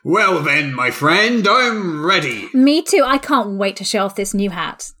Well then, my friend, I'm ready. Me too. I can't wait to show off this new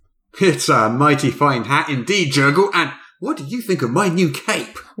hat. It's a mighty fine hat indeed, Jurgle, and what do you think of my new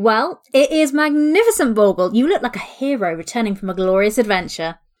cape? Well, it is magnificent, Borgle. You look like a hero returning from a glorious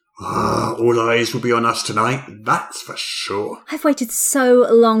adventure. All eyes will be on us tonight, that's for sure. I've waited so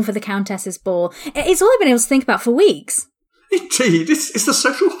long for the Countess's ball. It's all I've been able to think about for weeks. Indeed, it's the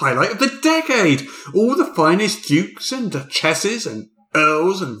social highlight of the decade. All the finest dukes and duchesses and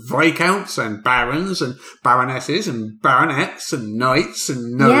earls and viscounts and barons and baronesses and baronets and knights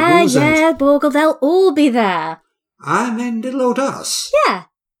and nobles Yeah, Borgle, they'll all be there. And then little old us. Yeah.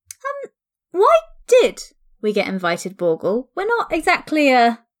 Why did we get invited, Borgle? We're not exactly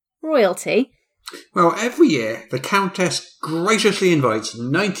royalty. Well, every year, the Countess graciously invites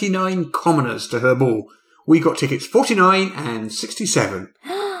 99 commoners to her ball. We got tickets 49 and 67.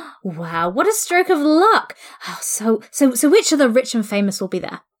 Wow, what a stroke of luck. Oh, so which of the rich and famous will be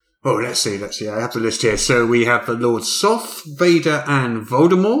there? Oh, let's see. I have the list here. So we have the Lord Soth, Vader and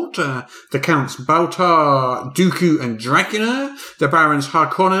Voldemort, the Counts Baltar, Dooku and Dracula, the Barons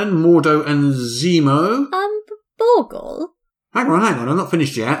Harkonnen, Mordo and Zemo. Borgle? Hang on, I'm not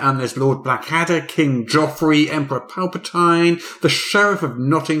finished yet. There's Lord Blackadder, King Joffrey, Emperor Palpatine, the Sheriff of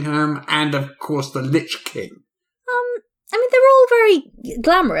Nottingham, and of course the Lich King. They're all very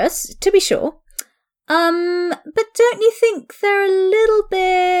glamorous, to be sure. But don't you think they're a little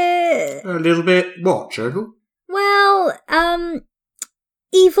bit... A little bit what, Jurgle? Well,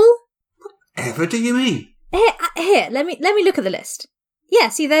 evil? Whatever do you mean? Here, let me look at the list. Yeah,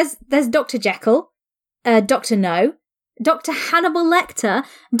 see, there's Dr. Jekyll, Dr. No, Dr. Hannibal Lecter,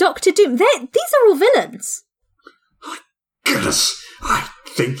 Dr. Doom. These are all villains. My goodness, I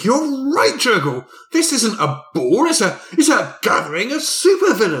think you're right, Jurgle. This isn't a ball, it's a gathering of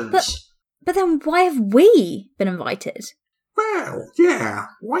supervillains. But then why have we been invited? Well, yeah,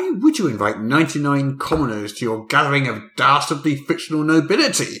 why would you invite 99 commoners to your gathering of dastardly fictional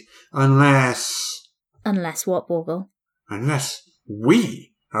nobility? Unless... Unless what, Borgle? Unless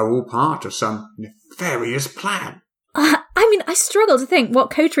we are all part of some nefarious plan. I struggle to think what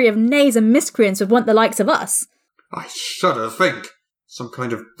coterie of knaves and miscreants would want the likes of us. I shudder to think. Some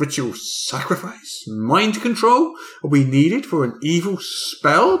kind of ritual sacrifice? Mind control? Are we needed for an evil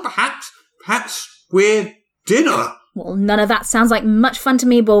spell, perhaps? Perhaps we're dinner. Well, none of that sounds like much fun to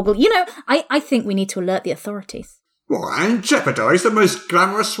me, Borgle. You know, I think we need to alert the authorities. What, and jeopardise the most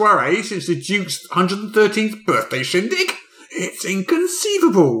glamorous soiree since the Duke's 113th birthday shindig? It's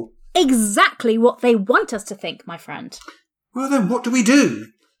inconceivable. Exactly what they want us to think, my friend. Well then, what do we do?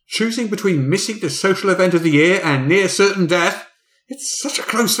 Choosing between missing the social event of the year and near certain death? It's such a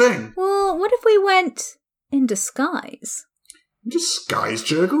close thing. Well, what if we went in disguise? Disguise,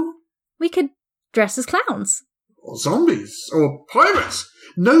 Jurgle? We could dress as clowns. Or zombies. Or pirates.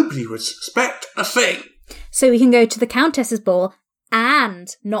 Nobody would suspect a thing. So we can go to the Countess's ball and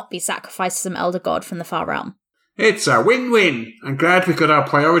not be sacrificed to some elder god from the far realm. It's a win-win. I'm glad we got our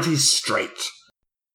priorities straight.